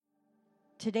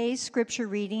Today's scripture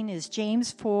reading is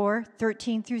James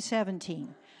 4:13 through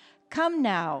 17. Come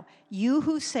now, you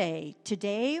who say,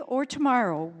 today or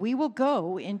tomorrow we will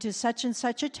go into such and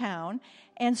such a town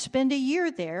and spend a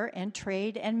year there and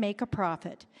trade and make a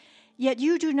profit. Yet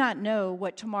you do not know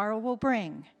what tomorrow will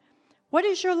bring. What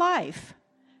is your life?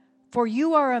 For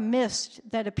you are a mist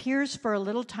that appears for a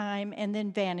little time and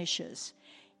then vanishes.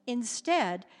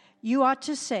 Instead, you ought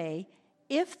to say,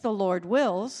 if the Lord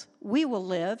wills, we will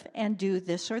live and do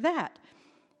this or that.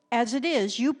 As it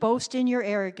is, you boast in your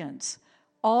arrogance.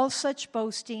 All such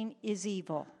boasting is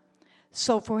evil.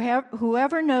 So for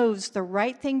whoever knows the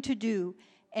right thing to do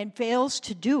and fails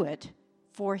to do it,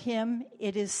 for him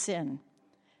it is sin.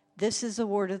 This is the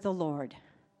word of the Lord.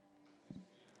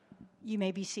 You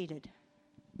may be seated.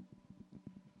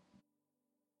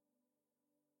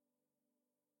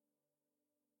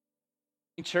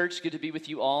 Church, good to be with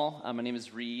you all. My name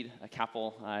is Reed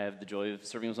Capel. I have the joy of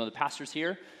serving as one of the pastors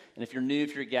here. And if you're new,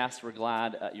 if you're a guest, we're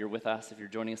glad you're with us. If you're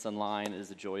joining us online, it is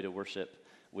a joy to worship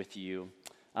with you.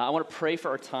 I want to pray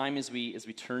for our time as we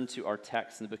turn to our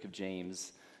text in the book of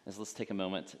James. So let's take a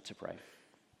moment to pray.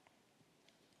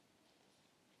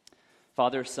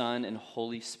 Father, Son, and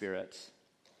Holy Spirit,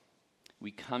 we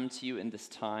come to you in this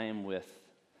time with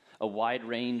a wide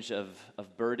range of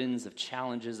burdens, of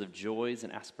challenges, of joys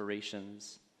and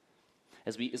aspirations.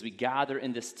 As we gather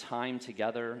in this time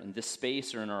together, in this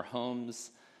space or in our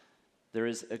homes, there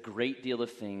is a great deal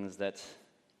of things that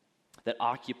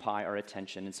occupy our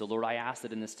attention. And so, Lord, I ask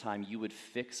that in this time you would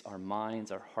fix our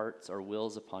minds, our hearts, our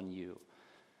wills upon you,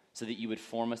 so that you would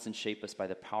form us and shape us by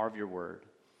the power of your word.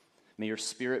 May your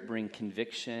Spirit bring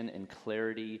conviction and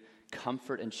clarity,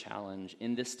 comfort and challenge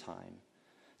in this time,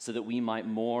 so that we might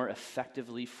more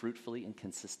effectively, fruitfully, and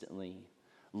consistently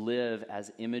live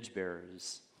as image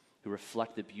bearers who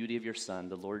reflect the beauty of your Son,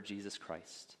 the Lord Jesus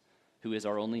Christ, who is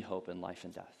our only hope in life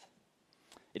and death.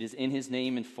 It is in his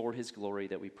name and for his glory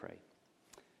that we pray.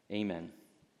 Amen.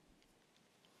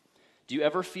 Do you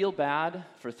ever feel bad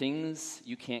for things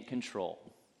you can't control?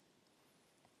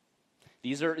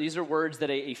 These are words that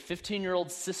a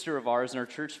 15-year-old sister of ours in our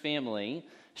church family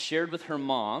shared with her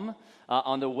mom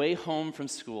on the way home from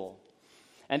school.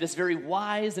 And this very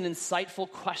wise and insightful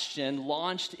question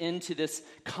launched into this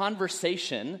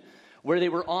conversation where they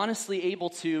were honestly able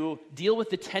to deal with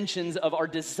the tensions of our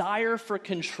desire for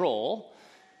control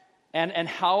and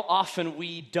how often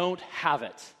we don't have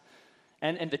it,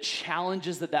 and the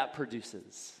challenges that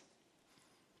produces.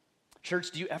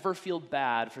 Church, do you ever feel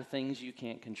bad for things you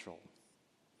can't control?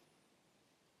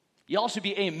 Y'all should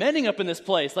be amening up in this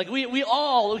place. Like we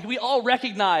all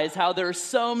recognize how there are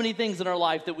so many things in our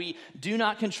life that we do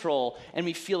not control, and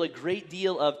we feel a great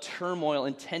deal of turmoil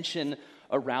and tension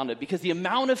around it. Because the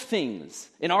amount of things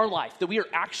in our life that we are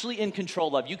actually in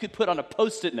control of, you could put on a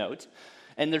Post-it note,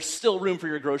 and there's still room for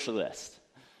your grocery list.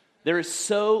 There is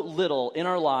so little in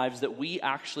our lives that we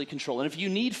actually control. And if you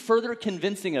need further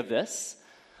convincing of this,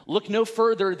 look no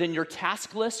further than your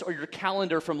task list or your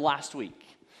calendar from last week,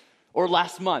 or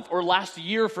last month, or last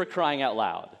year, for crying out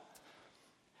loud.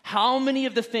 How many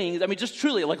of the things, just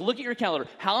truly, look at your calendar.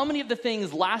 How many of the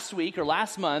things last week or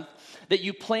last month that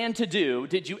you planned to do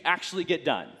did you actually get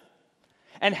done?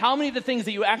 And how many of the things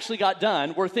that you actually got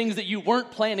done were things that you weren't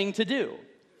planning to do?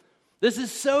 This is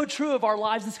so true of our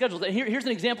lives and schedules. And here's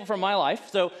an example from my life.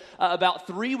 So about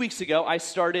 3 weeks ago, I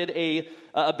started a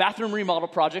bathroom remodel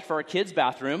project for our kids'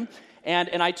 bathroom.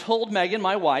 And I told Megan,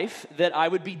 my wife, that I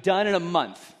would be done in a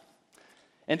month.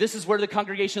 And this is where the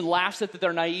congregation laughs at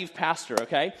their naive pastor,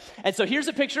 okay? And so here's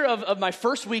a picture of my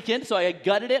first weekend. So I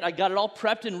gutted it. I got it all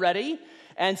prepped and ready.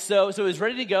 And so it was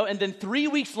ready to go. And then 3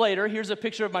 weeks later, here's a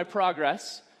picture of my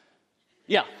progress.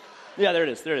 Yeah, there it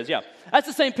is, yeah. That's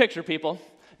the same picture, people,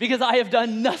 because I have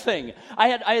done nothing. I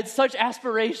had such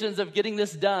aspirations of getting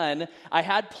this done. I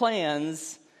had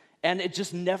plans, and it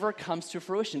just never comes to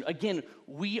fruition. Again,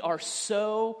 it is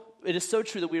so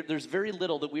true that there's very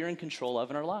little that we are in control of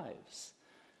in our lives.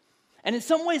 And in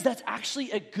some ways, that's actually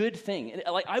a good thing.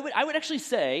 Like I would actually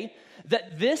say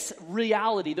that this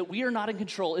reality that we are not in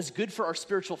control is good for our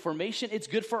spiritual formation. It's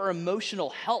good for our emotional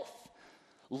health,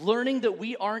 learning that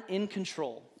we aren't in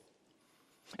control.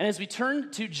 And as we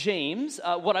turn to James,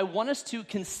 what I want us to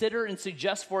consider and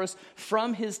suggest for us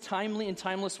from his timely and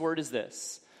timeless word is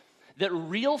this: that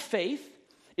real faith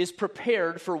is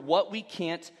prepared for what we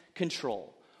can't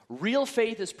control. Real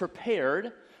faith is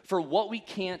prepared for what we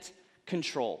can't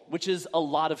control, which is a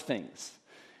lot of things.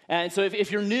 And so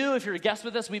if you're new, if you're a guest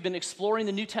with us, we've been exploring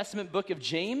the New Testament book of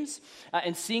James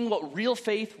and seeing what real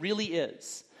faith really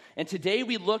is. And today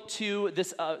we look to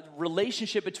this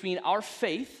relationship between our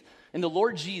faith in the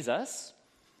Lord Jesus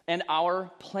and our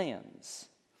plans.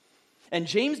 And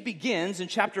James begins in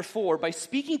chapter 4 by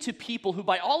speaking to people who,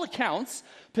 by all accounts,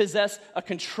 possess a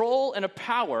control and a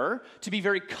power to be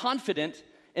very confident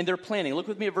in their planning. Look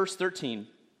with me at verse 13.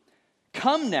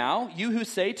 Come now, you who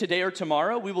say, today or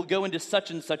tomorrow, we will go into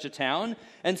such and such a town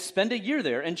and spend a year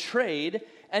there and trade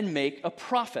and make a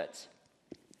profit.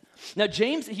 Now,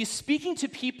 James, he's speaking to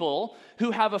people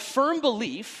who have a firm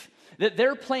belief that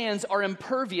their plans are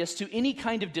impervious to any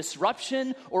kind of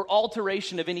disruption or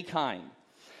alteration of any kind.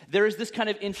 There is this kind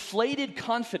of inflated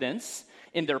confidence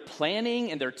in their planning,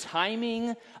 in their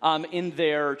timing, in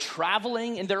their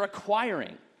traveling, in their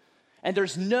acquiring. And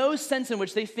there's no sense in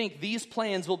which they think these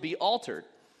plans will be altered.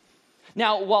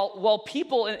 Now, while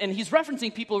people, and he's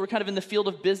referencing people who are kind of in the field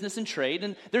of business and trade,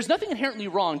 and there's nothing inherently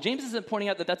wrong. James isn't pointing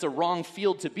out that that's a wrong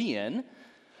field to be in,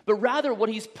 but rather what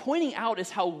he's pointing out is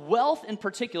how wealth in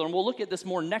particular, and we'll look at this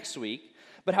more next week,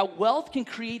 but how wealth can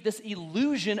create this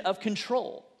illusion of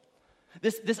control.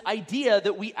 This idea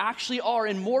that we actually are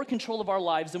in more control of our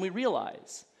lives than we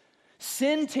realize.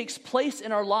 Sin takes place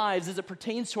in our lives as it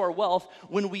pertains to our wealth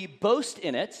when we boast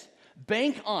in it,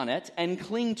 bank on it, and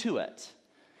cling to it.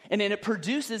 And then it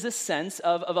produces a sense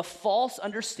of a false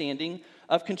understanding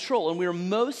of control. And we are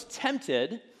most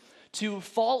tempted to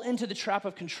fall into the trap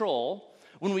of control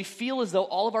when we feel as though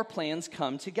all of our plans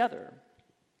come together.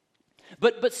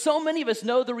 But so many of us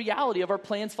know the reality of our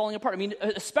plans falling apart. I mean,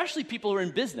 especially people who are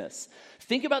in business.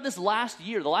 Think about this last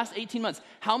year, the last 18 months.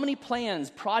 How many plans,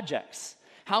 projects,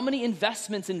 how many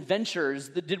investments and ventures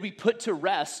did we put to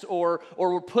rest or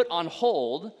were put on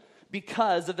hold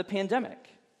because of the pandemic?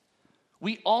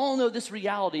 We all know this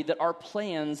reality that our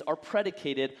plans are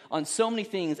predicated on so many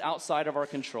things outside of our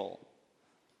control.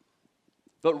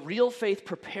 But real faith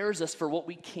prepares us for what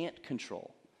we can't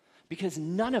control. Because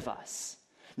none of us,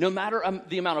 no matter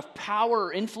the amount of power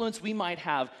or influence we might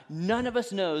have, none of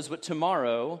us knows what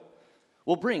tomorrow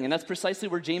will bring. And that's precisely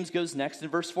where James goes next in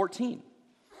verse 14.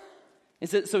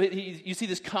 You see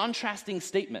this contrasting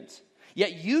statement.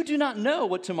 Yet you do not know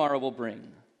what tomorrow will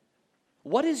bring.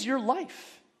 What is your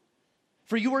life?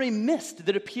 For you are a mist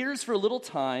that appears for a little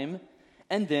time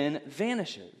and then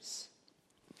vanishes.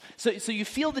 So you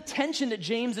feel the tension that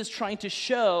James is trying to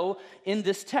show in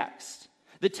this text.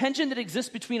 The tension that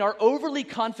exists between our overly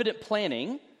confident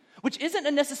planning, which isn't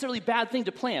a necessarily bad thing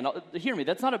to plan. Hear me,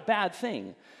 that's not a bad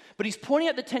thing. But he's pointing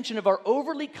out the tension of our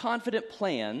overly confident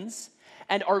plans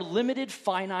and our limited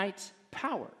finite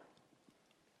power.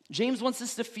 James wants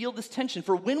us to feel this tension.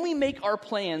 For when we make our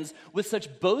plans with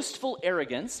such boastful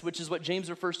arrogance, which is what James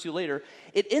refers to later,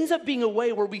 it ends up being a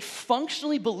way where we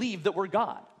functionally believe that we're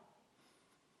God.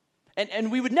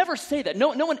 And we would never say that. No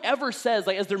one ever says,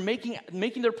 like, as they're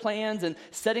making their plans and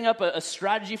setting up a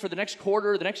strategy for the next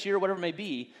quarter, the next year, whatever it may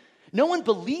be, no one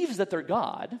believes that they're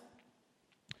God.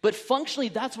 But functionally,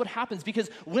 that's what happens, because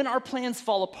when our plans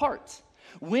fall apart,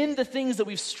 when the things that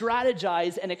we've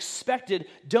strategized and expected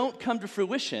don't come to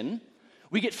fruition,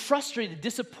 we get frustrated,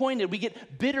 disappointed, we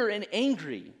get bitter and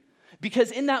angry. Because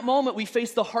in that moment, we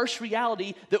face the harsh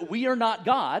reality that we are not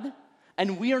God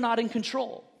and we are not in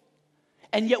control.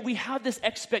 And yet we have this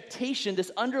expectation,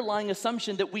 this underlying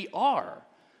assumption that we are,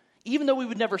 even though we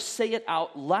would never say it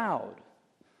out loud.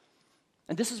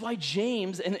 And this is why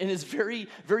James, in his very,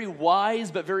 very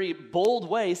wise but very bold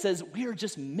way, says we are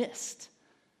just mist.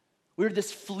 We're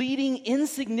this fleeting,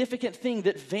 insignificant thing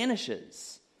that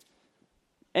vanishes.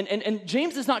 And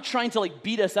James is not trying to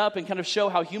beat us up and kind of show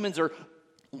how humans are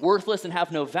worthless and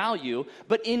have no value,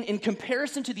 but in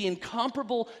comparison to the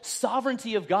incomparable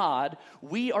sovereignty of God,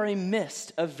 we are a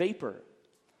mist, a vapor.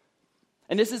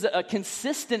 And this is a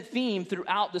consistent theme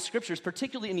throughout the scriptures,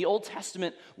 particularly in the Old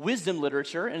Testament wisdom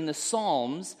literature and in the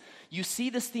Psalms. You see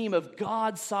this theme of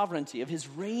God's sovereignty, of his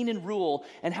reign and rule,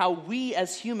 and how we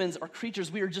as humans are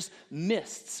creatures. We are just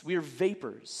mists. We are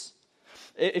vapors.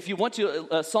 If you want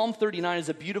to, Psalm 39 is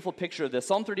a beautiful picture of this.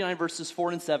 Psalm 39 verses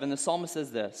 4 and 7, the psalmist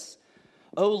says this: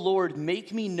 "O Lord,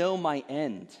 make me know my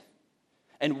end,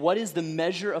 and what is the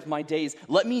measure of my days?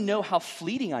 Let me know how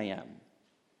fleeting I am.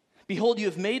 Behold, you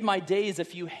have made my days a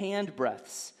few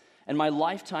handbreadths, and my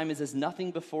lifetime is as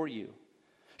nothing before you.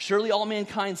 Surely all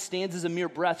mankind stands as a mere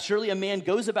breath. Surely a man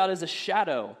goes about as a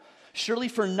shadow. Surely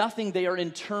for nothing they are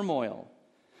in turmoil.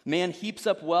 Man heaps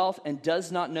up wealth and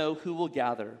does not know who will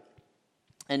gather.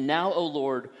 And now, O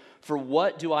Lord, for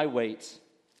what do I wait?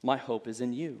 My hope is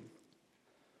in you."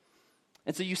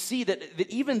 And so you see that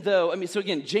even though, so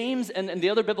again, James and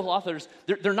the other biblical authors,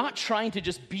 they're not trying to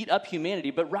just beat up humanity,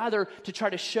 but rather to try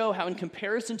to show how in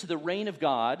comparison to the reign of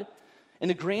God, in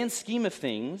the grand scheme of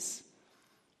things,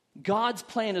 God's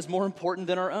plan is more important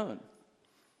than our own.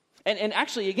 And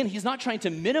actually, again, he's not trying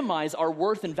to minimize our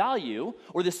worth and value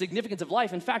or the significance of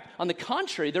life. In fact, on the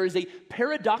contrary, there is a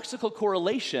paradoxical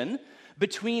correlation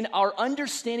between our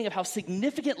understanding of how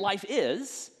significant life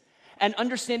is and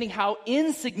understanding how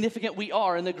insignificant we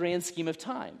are in the grand scheme of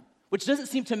time, which doesn't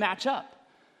seem to match up.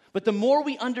 But the more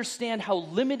we understand how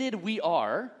limited we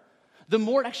are, the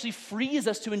more it actually frees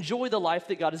us to enjoy the life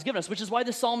that God has given us, which is why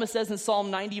the psalmist says in Psalm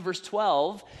 90, verse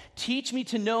 12, "Teach me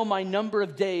to know my number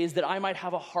of days that I might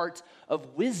have a heart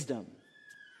of wisdom."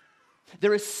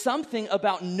 There is something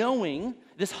about knowing,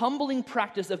 this humbling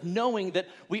practice of knowing that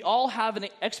we all have an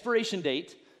expiration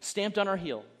date stamped on our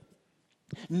heel.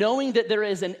 Knowing that there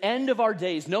is an end of our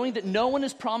days, knowing that no one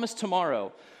is promised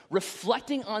tomorrow.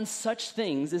 Reflecting on such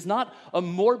things is not a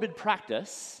morbid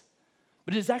practice,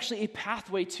 but it is actually a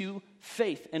pathway to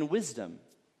faith and wisdom.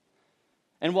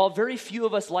 And while very few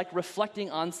of us like reflecting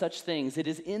on such things, it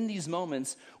is in these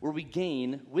moments where we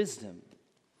gain wisdom.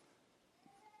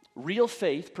 Real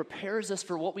faith prepares us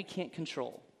for what we can't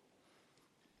control,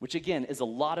 which again is a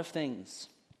lot of things.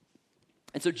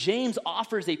 And so James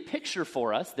offers a picture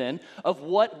for us then of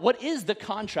what is the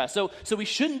contrast. So we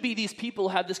shouldn't be these people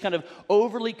who have this kind of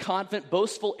overly confident,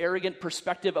 boastful, arrogant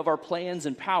perspective of our plans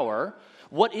and power.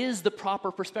 What is the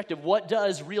proper perspective? What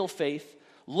does real faith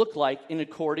look like in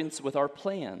accordance with our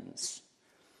plans?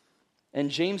 And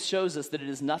James shows us that it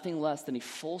is nothing less than a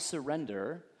full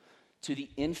surrender to the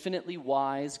infinitely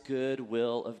wise, good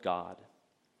will of God.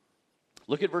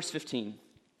 Look at verse 15.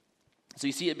 So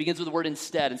you see it begins with the word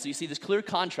instead, and so you see this clear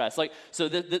contrast.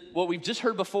 What we've just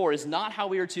heard before is not how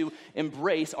we are to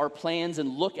embrace our plans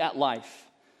and look at life.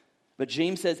 But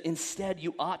James says, instead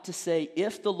you ought to say,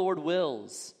 if the Lord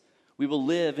wills, we will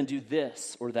live and do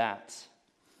this or that.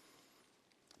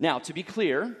 Now, to be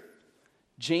clear,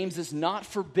 James is not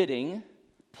forbidding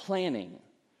planning.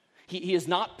 He is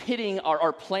not pitting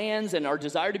our plans and our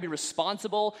desire to be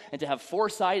responsible and to have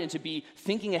foresight and to be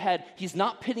thinking ahead. He's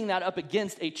not pitting that up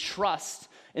against a trust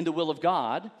in the will of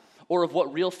God or of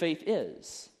what real faith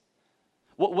is.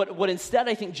 What instead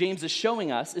I think James is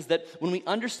showing us is that when we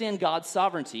understand God's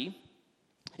sovereignty,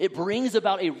 it brings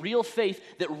about a real faith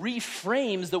that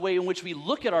reframes the way in which we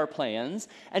look at our plans,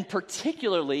 and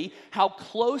particularly how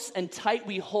close and tight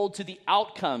we hold to the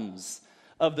outcomes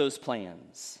of those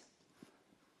plans.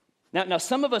 Now,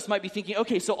 some of us might be thinking,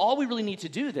 okay, so all we really need to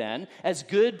do then, as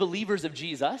good believers of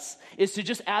Jesus, is to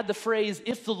just add the phrase,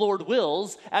 if the Lord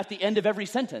wills, at the end of every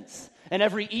sentence, and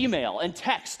every email, and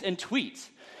text, and tweet.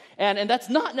 And that's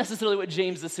not necessarily what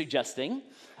James is suggesting,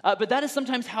 but that is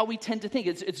sometimes how we tend to think.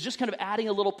 It's just kind of adding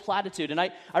a little platitude. And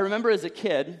I remember as a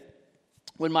kid,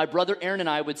 when my brother Aaron and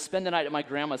I would spend the night at my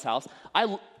grandma's house,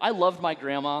 I loved my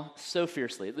grandma so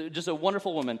fiercely, just a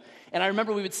wonderful woman. And I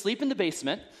remember we would sleep in the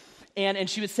basement, and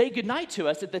she would say goodnight to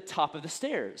us at the top of the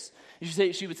stairs.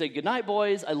 She would say, "Good night,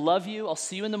 boys. I love you. I'll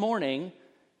see you in the morning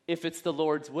if it's the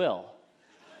Lord's will."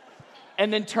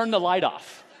 And then turn the light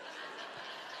off.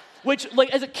 Which,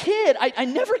 as a kid, I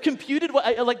never computed what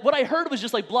I heard was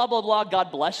just blah, blah, blah,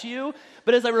 God bless you.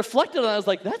 But as I reflected on it, I was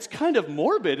like, that's kind of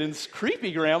morbid and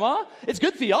creepy, Grandma. It's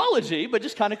good theology, but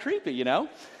just kind of creepy, you know?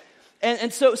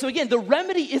 And so again, the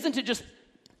remedy isn't to just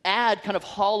add kind of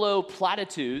hollow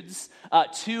platitudes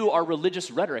to our religious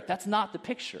rhetoric. That's not the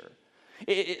picture.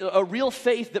 A real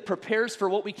faith that prepares for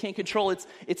what we can't control,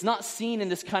 it's not seen in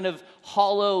this kind of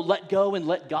hollow, let go and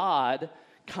let God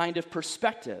kind of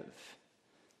perspective.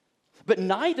 But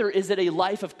neither is it a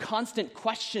life of constant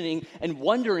questioning and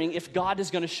wondering if God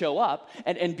is going to show up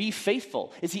and be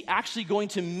faithful. Is he actually going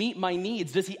to meet my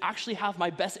needs? Does he actually have my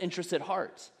best interests at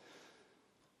heart?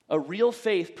 A real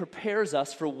faith prepares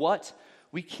us for what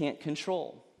we can't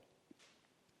control.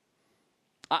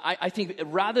 I think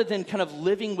rather than kind of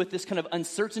living with this kind of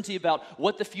uncertainty about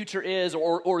what the future is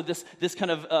or this kind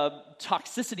of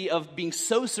toxicity of being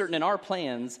so certain in our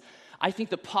plans, I think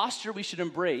the posture we should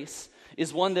embrace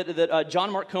is one that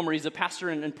John Mark Comer, he's a pastor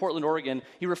in Portland, Oregon,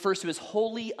 he refers to as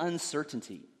holy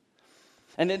uncertainty.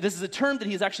 And this is a term that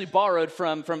he's actually borrowed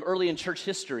from early in church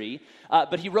history,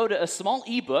 but he wrote a small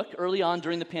ebook early on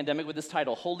during the pandemic with this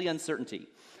title, Holy Uncertainty.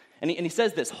 And he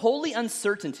says this: holy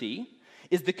uncertainty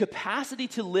is the capacity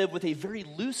to live with a very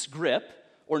loose grip,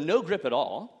 or no grip at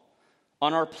all,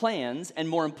 on our plans, and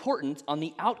more important, on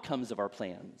the outcomes of our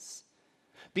plans.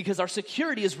 Because our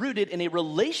security is rooted in a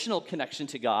relational connection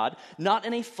to God, not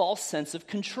in a false sense of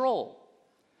control.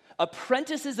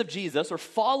 Apprentices of Jesus, or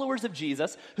followers of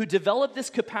Jesus, who develop this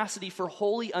capacity for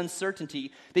holy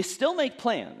uncertainty, they still make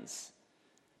plans,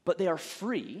 but they are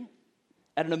free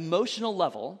at an emotional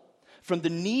level from the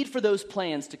need for those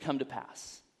plans to come to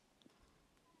pass.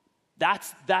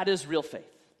 That is real faith.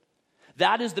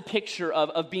 That is the picture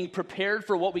of being prepared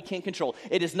for what we can't control.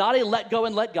 It is not a let go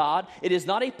and let God. It is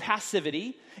not a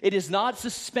passivity. It is not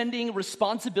suspending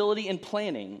responsibility and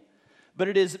planning, but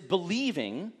it is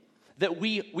believing that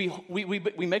we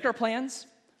make our plans,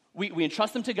 we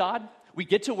entrust them to God, we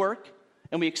get to work,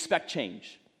 and we expect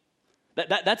change.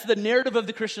 That's the narrative of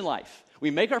the Christian life.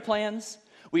 We make our plans,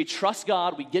 we trust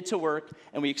God, we get to work,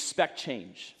 and we expect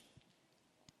change.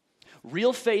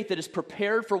 Real faith that is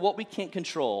prepared for what we can't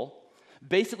control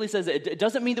basically says that it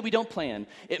doesn't mean that we don't plan.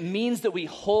 It means that we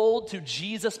hold to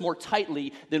Jesus more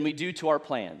tightly than we do to our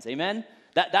plans. Amen?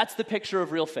 That's the picture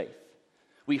of real faith.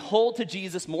 We hold to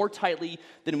Jesus more tightly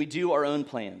than we do our own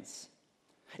plans.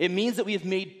 It means that we have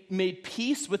made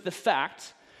peace with the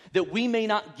fact that we may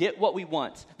not get what we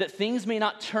want, that things may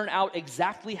not turn out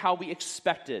exactly how we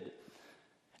expected.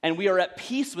 And we are at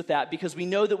peace with that because we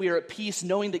know that we are at peace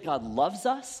knowing that God loves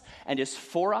us and is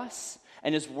for us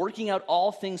and is working out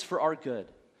all things for our good.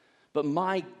 But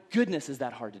my goodness, is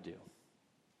that hard to do.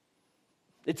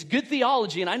 It's good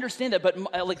theology, and I understand that, but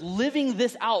like living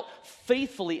this out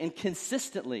faithfully and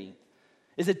consistently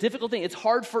is a difficult thing. It's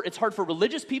hard for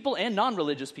religious people and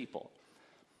non-religious people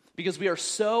because we are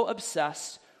so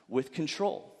obsessed with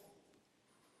control.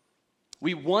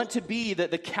 We want to be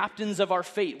the captains of our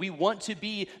fate. We want to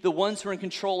be the ones who are in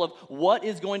control of what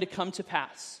is going to come to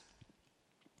pass.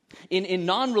 In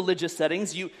non-religious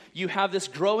settings, you have this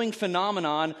growing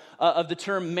phenomenon of the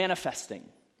term manifesting.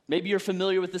 Maybe you're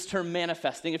familiar with this term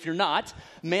manifesting. If you're not,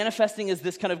 manifesting is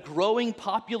this kind of growing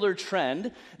popular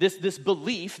trend, this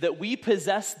belief that we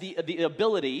possess the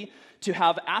ability to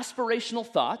have aspirational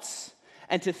thoughts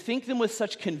and to think them with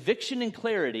such conviction and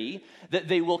clarity that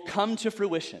they will come to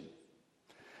fruition.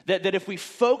 That if we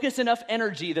focus enough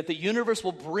energy, that the universe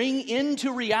will bring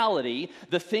into reality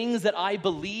the things that I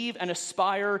believe and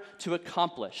aspire to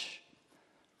accomplish.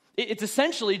 It's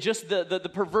essentially just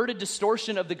the perverted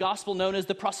distortion of the gospel known as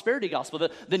the prosperity gospel,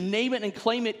 the name it and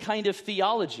claim it kind of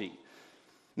theology.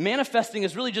 Manifesting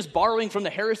is really just borrowing from the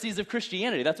heresies of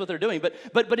Christianity. That's what they're doing.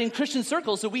 But in Christian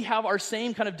circles, so we have our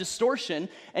same kind of distortion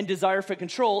and desire for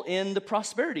control in the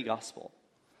prosperity gospel.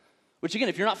 Which again,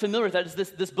 if you're not familiar with that, is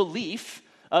this belief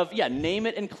of, name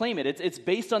it and claim it. It's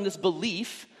based on this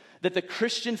belief that the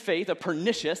Christian faith, a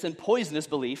pernicious and poisonous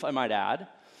belief, I might add,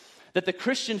 that the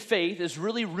Christian faith is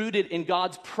really rooted in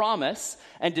God's promise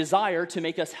and desire to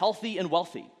make us healthy and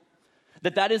wealthy.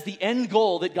 That is the end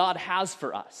goal that God has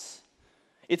for us.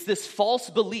 It's this false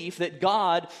belief that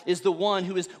God is the one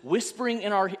who is whispering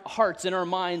in our hearts, in our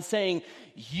minds, saying,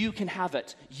 you can have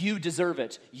it, you deserve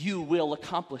it, you will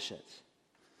accomplish it.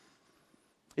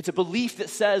 It's a belief that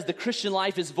says the Christian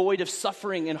life is void of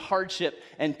suffering and hardship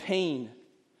and pain.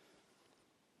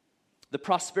 The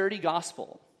prosperity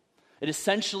gospel, it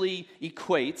essentially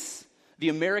equates the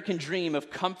American dream of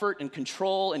comfort and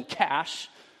control and cash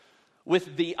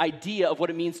with the idea of what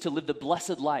it means to live the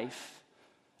blessed life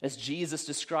as Jesus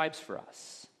describes for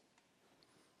us.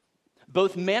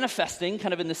 Both manifesting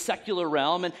kind of in the secular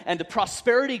realm and the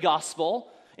prosperity gospel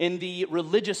in the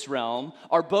religious realm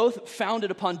are both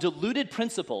founded upon diluted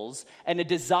principles and a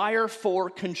desire for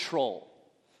control.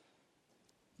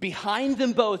 Behind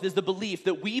them both is the belief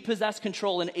that we possess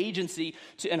control and agency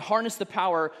and harness the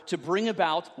power to bring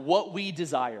about what we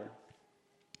desire.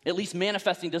 At least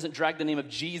manifesting doesn't drag the name of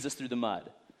Jesus through the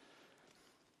mud.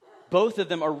 Both of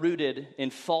them are rooted in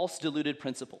false, diluted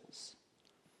principles.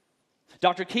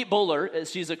 Dr. Kate Bowler,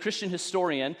 she's a Christian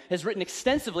historian, has written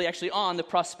extensively actually on the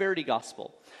prosperity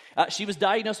gospel. She was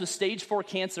diagnosed with stage 4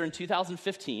 cancer in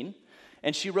 2015,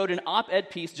 and she wrote an op-ed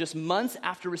piece just months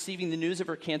after receiving the news of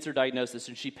her cancer diagnosis,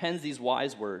 and she pens these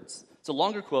wise words. It's a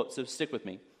longer quote, so stick with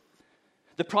me.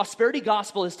 The prosperity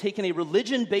gospel has taken a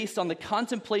religion based on the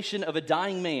contemplation of a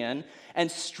dying man and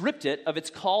stripped it of its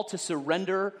call to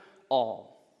surrender all.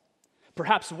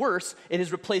 Perhaps worse, it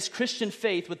has replaced Christian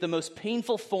faith with the most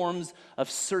painful forms of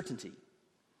certainty.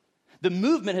 The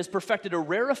movement has perfected a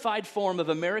rarefied form of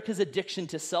America's addiction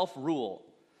to self-rule,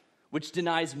 which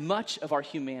denies much of our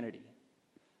humanity,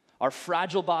 our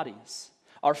fragile bodies,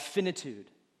 our finitude,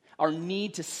 our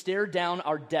need to stare down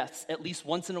our deaths at least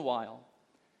once in a while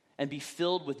and be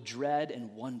filled with dread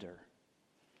and wonder.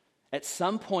 At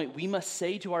some point, we must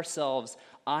say to ourselves,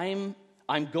 I'm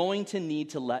going to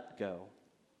need to let go.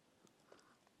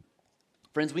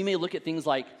 Friends, we may look at things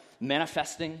like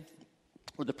manifesting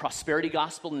or the prosperity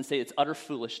gospel and say it's utter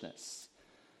foolishness.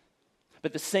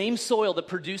 But the same soil that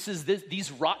produces these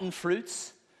rotten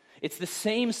fruits, it's the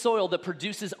same soil that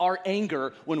produces our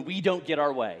anger when we don't get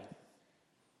our way.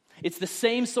 It's the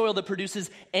same soil that produces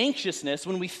anxiousness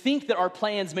when we think that our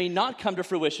plans may not come to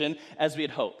fruition as we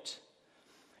had hoped.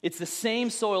 It's the same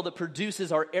soil that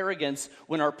produces our arrogance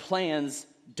when our plans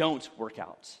don't work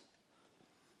out.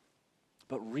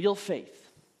 But real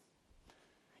faith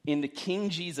in the King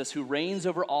Jesus who reigns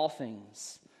over all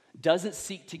things doesn't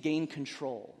seek to gain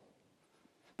control,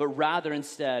 but rather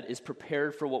instead is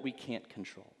prepared for what we can't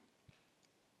control.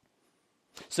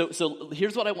 So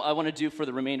here's what I want to do for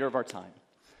the remainder of our time.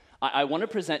 I want to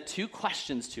present two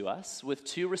questions to us with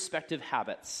two respective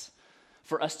habits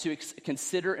for us to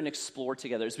consider and explore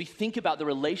together as we think about the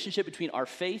relationship between our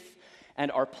faith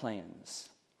and our plans.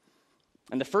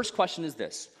 And the first question is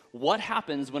this: what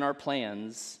happens when our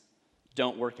plans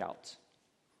don't work out?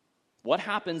 What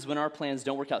happens when our plans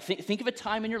don't work out? Think of a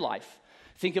time in your life.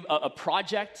 Think of a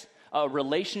project, a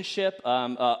relationship,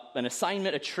 an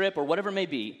assignment, a trip, or whatever it may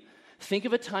be. Think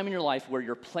of a time in your life where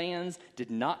your plans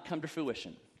did not come to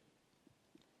fruition.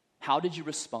 How did you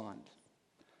respond?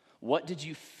 What did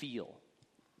you feel?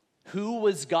 Who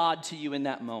was God to you in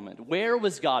that moment? Where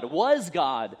was God? Was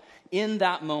God in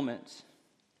that moment?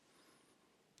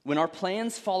 When our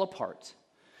plans fall apart,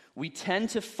 we tend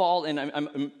to fall in,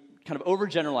 I'm kind of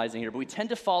overgeneralizing here, but we tend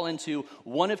to fall into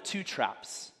one of two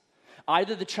traps.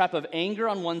 Either the trap of anger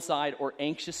on one side or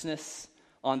anxiousness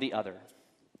on the other.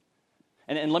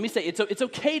 And let me say, it's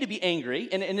okay to be angry,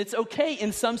 and it's okay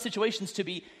in some situations to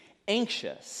be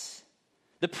anxious.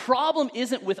 The problem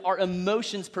isn't with our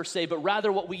emotions per se, but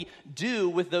rather what we do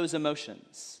with those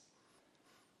emotions.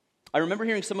 I remember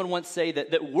hearing someone once say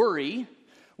that worry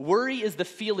is the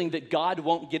feeling that God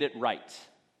won't get it right.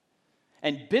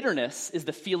 And bitterness is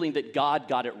the feeling that God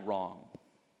got it wrong.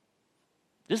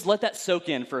 Just let that soak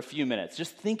in for a few minutes.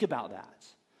 Just think about that.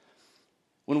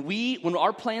 When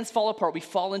our plans fall apart, we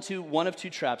fall into one of two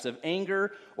traps of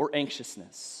anger or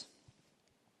anxiousness.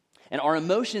 And our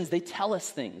emotions, they tell us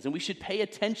things, and we should pay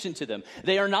attention to them.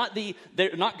 They're not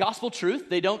gospel truth.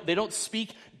 They don't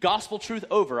speak gospel truth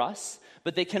over us,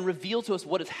 but they can reveal to us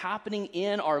what is happening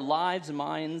in our lives,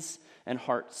 minds, and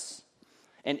hearts.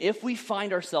 And if we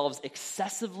find ourselves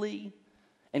excessively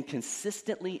and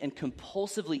consistently and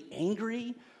compulsively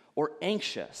angry or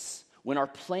anxious when our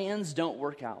plans don't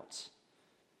work out,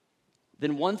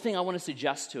 then one thing I want to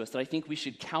suggest to us that I think we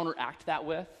should counteract that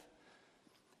with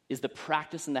is the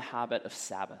practice and the habit of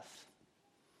Sabbath.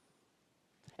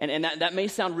 And that may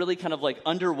sound really kind of like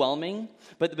underwhelming,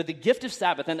 but the gift of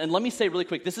Sabbath, and let me say really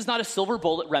quick, this is not a silver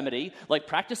bullet remedy, like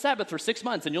practice Sabbath for 6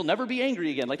 months and you'll never be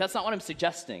angry again. Like, that's not what I'm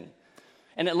suggesting.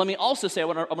 And let me also say, I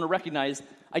want to recognize,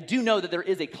 I do know that there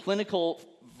is a clinical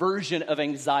version of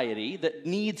anxiety that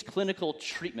needs clinical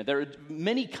treatment. There are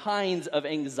many kinds of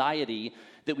anxiety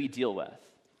that we deal with.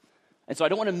 And so I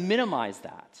don't want to minimize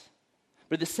that.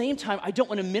 But at the same time, I don't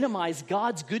want to minimize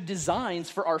God's good designs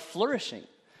for our flourishing.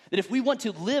 That if we want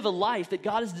to live a life that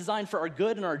God has designed for our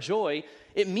good and our joy,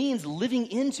 it means living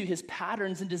into his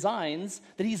patterns and designs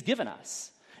that he's given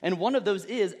us. And one of those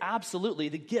is absolutely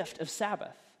the gift of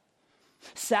Sabbath.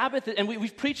 Sabbath, and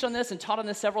we've preached on this and taught on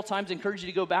this several times. I encourage you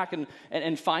to go back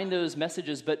and find those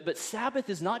messages. But Sabbath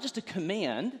is not just a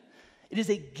command, it is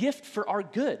a gift for our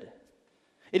good.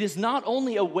 It is not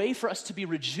only a way for us to be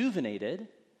rejuvenated,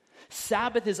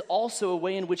 Sabbath is also a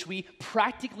way in which we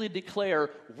practically declare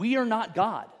we are not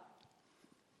God.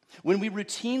 When we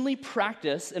routinely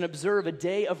practice and observe a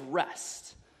day of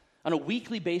rest on a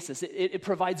weekly basis, it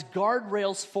provides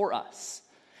guardrails for us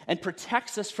and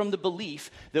protects us from the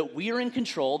belief that we are in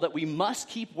control, that we must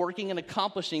keep working and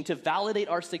accomplishing to validate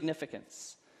our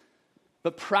significance.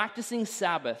 But practicing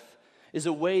Sabbath is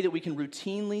a way that we can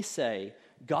routinely say,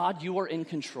 God, you are in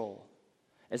control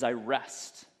as I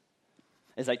rest,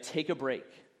 as I take a break,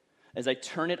 as I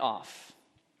turn it off.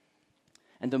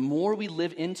 And the more we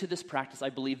live into this practice, I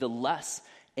believe the less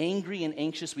angry and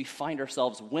anxious we find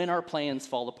ourselves when our plans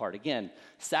fall apart. Again,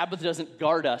 Sabbath doesn't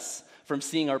guard us from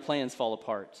seeing our plans fall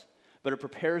apart, but it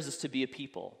prepares us to be a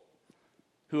people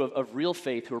who of real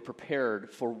faith, who are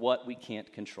prepared for what we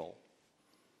can't control.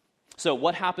 So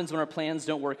what happens when our plans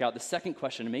don't work out? The second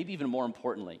question, and maybe even more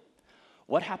importantly,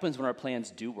 what happens when our plans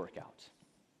do work out?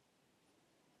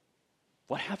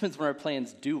 What happens when our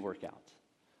plans do work out?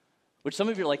 Which some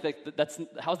of you are like,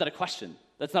 how's that a question?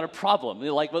 That's not a problem.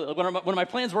 You're like, when my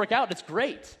plans work out, it's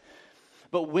great.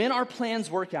 But when our plans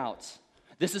work out,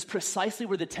 this is precisely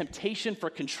where the temptation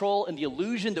for control and the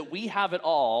illusion that we have it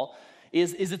all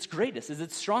is its greatest, is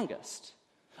its strongest.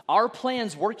 Our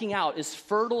plans working out is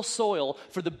fertile soil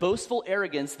for the boastful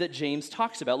arrogance that James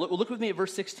talks about. Look with me at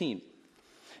verse 16.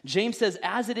 James says,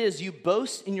 as it is, you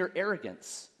boast in your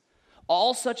arrogance.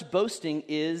 All such boasting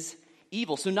is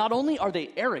evil. So not only are they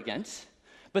arrogant,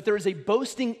 but there is a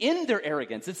boasting in their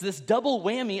arrogance. It's this double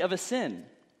whammy of a sin.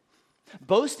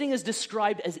 Boasting is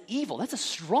described as evil. That's a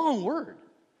strong word.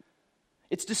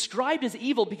 It's described as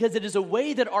evil because it is a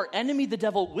way that our enemy, the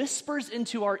devil, whispers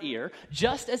into our ear,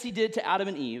 just as he did to Adam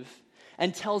and Eve,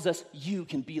 and tells us, you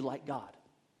can be like God.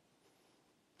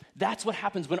 That's what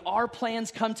happens when our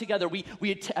plans come together. We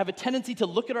have a tendency to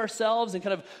look at ourselves and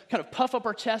kind of puff up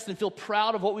our chest and feel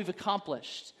proud of what we've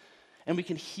accomplished. And we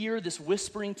can hear this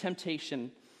whispering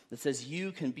temptation that says,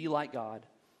 you can be like God.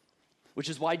 Which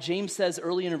is why James says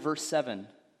early in verse 7,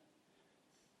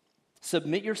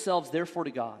 submit yourselves therefore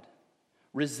to God.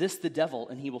 Resist the devil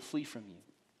and he will flee from you.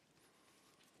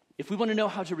 If we want to know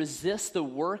how to resist the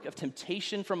work of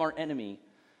temptation from our enemy,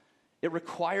 it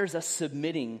requires us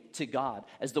submitting to God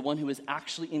as the one who is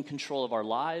actually in control of our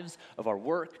lives, of our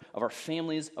work, of our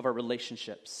families, of our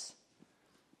relationships.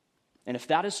 And if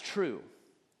that is true,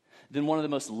 then one of the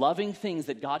most loving things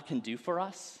that God can do for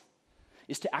us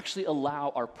is to actually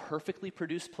allow our perfectly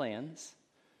produced plans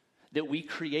that we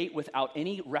create without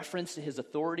any reference to his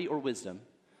authority or wisdom,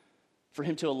 for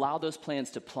him to allow those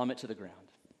plans to plummet to the ground.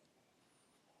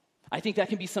 I think that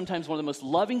can be sometimes one of the most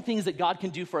loving things that God can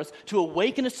do for us, to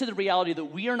awaken us to the reality that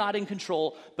we are not in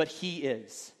control, but he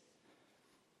is.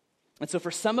 And so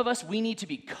for some of us, we need to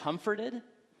be comforted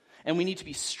and we need to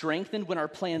be strengthened when our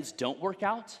plans don't work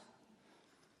out.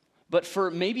 But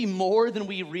for maybe more than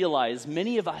we realize,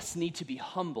 many of us need to be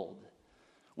humbled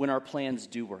when our plans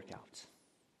do work out.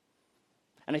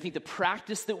 And I think the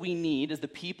practice that we need as the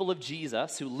people of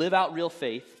Jesus who live out real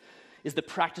faith is the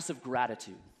practice of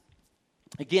gratitude.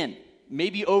 Again,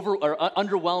 maybe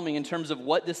underwhelming in terms of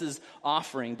what this is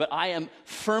offering, but I am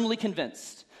firmly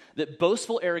convinced that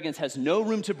boastful arrogance has no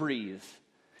room to breathe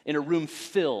in a room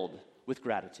filled with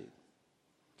gratitude.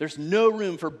 There's no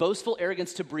room for boastful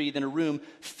arrogance to breathe in a room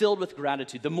filled with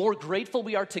gratitude. The more grateful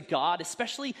we are to God,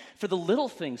 especially for the little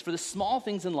things, for the small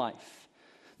things in life,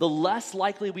 the less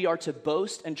likely we are to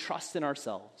boast and trust in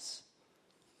ourselves.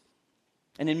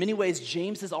 And in many ways,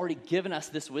 James has already given us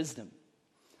this wisdom.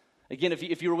 Again,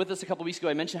 if you were with us a couple weeks ago,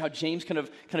 I mentioned how James kind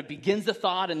of begins the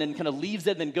thought and then kind of leaves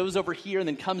it and then goes over here and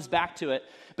then comes back to it.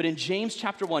 But in James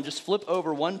chapter 1, just flip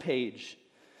over one page.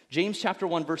 James chapter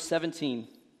 1, verse 17.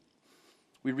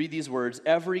 We read these words,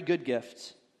 every good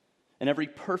gift and every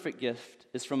perfect gift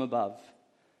is from above,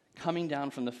 coming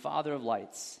down from the Father of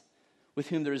lights, with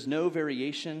whom there is no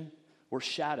variation or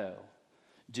shadow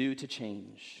due to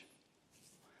change.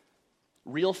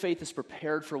 Real faith is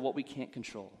prepared for what we can't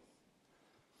control.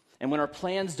 And when our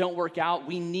plans don't work out,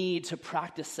 we need to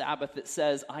practice Sabbath that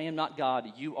says, I am not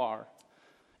God, you are.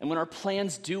 And when our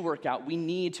plans do work out, we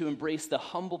need to embrace the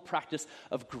humble practice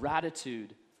of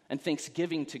gratitude and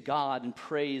thanksgiving to God and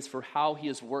praise for how he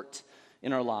has worked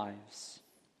in our lives.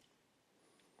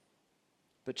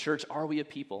 But church, are we a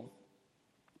people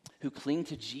who cling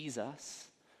to Jesus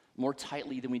more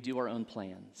tightly than we do our own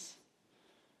plans?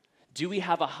 Do we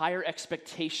have a higher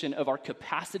expectation of our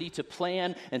capacity to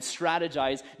plan and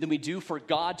strategize than we do for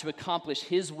God to accomplish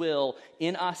his will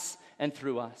in us and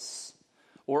through us?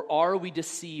 Or are we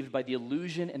deceived by the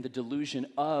illusion and the delusion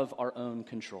of our own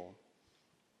control?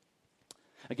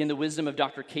 Again, the wisdom of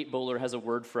Dr. Kate Bowler has a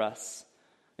word for us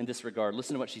in this regard.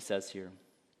 Listen to what she says here.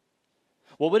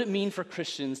 What would it mean for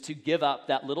Christians to give up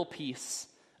that little piece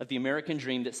of the American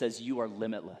dream that says you are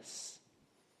limitless?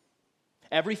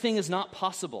 Everything is not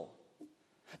possible.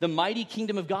 The mighty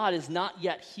kingdom of God is not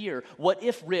yet here. What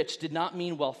if rich did not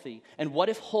mean wealthy? And what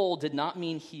if whole did not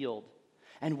mean healed?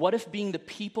 And what if being the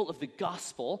people of the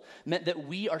gospel meant that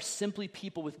we are simply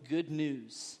people with good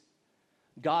news?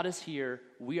 God is here,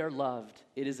 we are loved,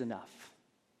 it is enough.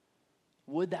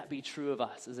 Would that be true of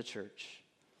us as a church?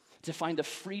 To find the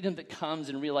freedom that comes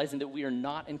in realizing that we are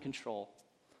not in control.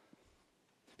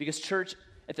 Because church,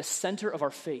 at the center of our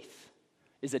faith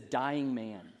is a dying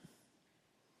man.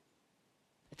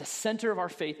 At the center of our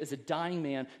faith is a dying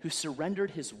man who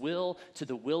surrendered his will to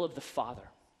the will of the Father,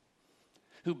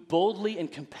 who boldly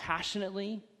and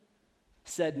compassionately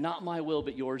said, not my will,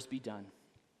 but yours be done.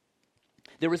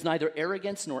 There was neither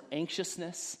arrogance nor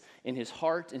anxiousness in his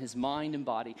heart, in his mind and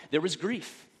body. There was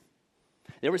grief.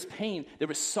 There was pain. There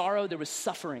was sorrow. There was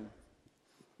suffering.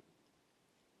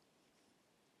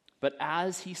 But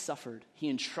as he suffered, he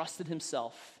entrusted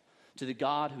himself to the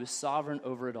God who is sovereign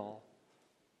over it all,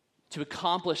 to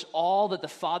accomplish all that the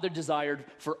Father desired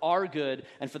for our good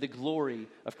and for the glory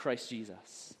of Christ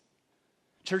Jesus.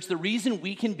 Church, the reason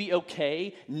we can be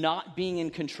okay not being in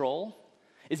control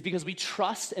is because we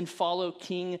trust and follow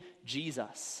King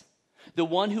Jesus, the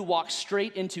one who walked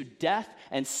straight into death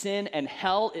and sin and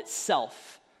hell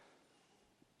itself,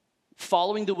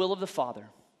 following the will of the Father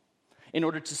in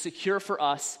order to secure for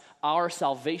us our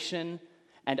salvation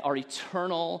and our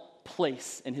eternal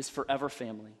place in his forever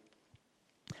family.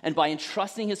 And by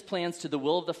entrusting his plans to the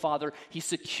will of the Father, he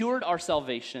secured our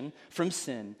salvation from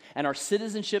sin and our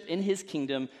citizenship in his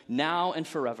kingdom now and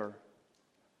forever.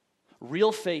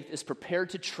 Real faith is prepared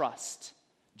to trust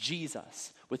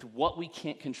Jesus with what we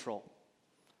can't control.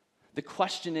 The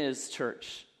question is,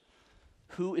 church,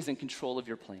 who is in control of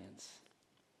your plans?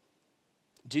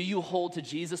 Do you hold to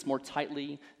Jesus more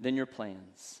tightly than your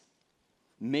plans?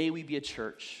 May we be a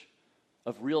church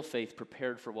of real faith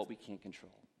prepared for what we can't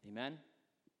control. Amen?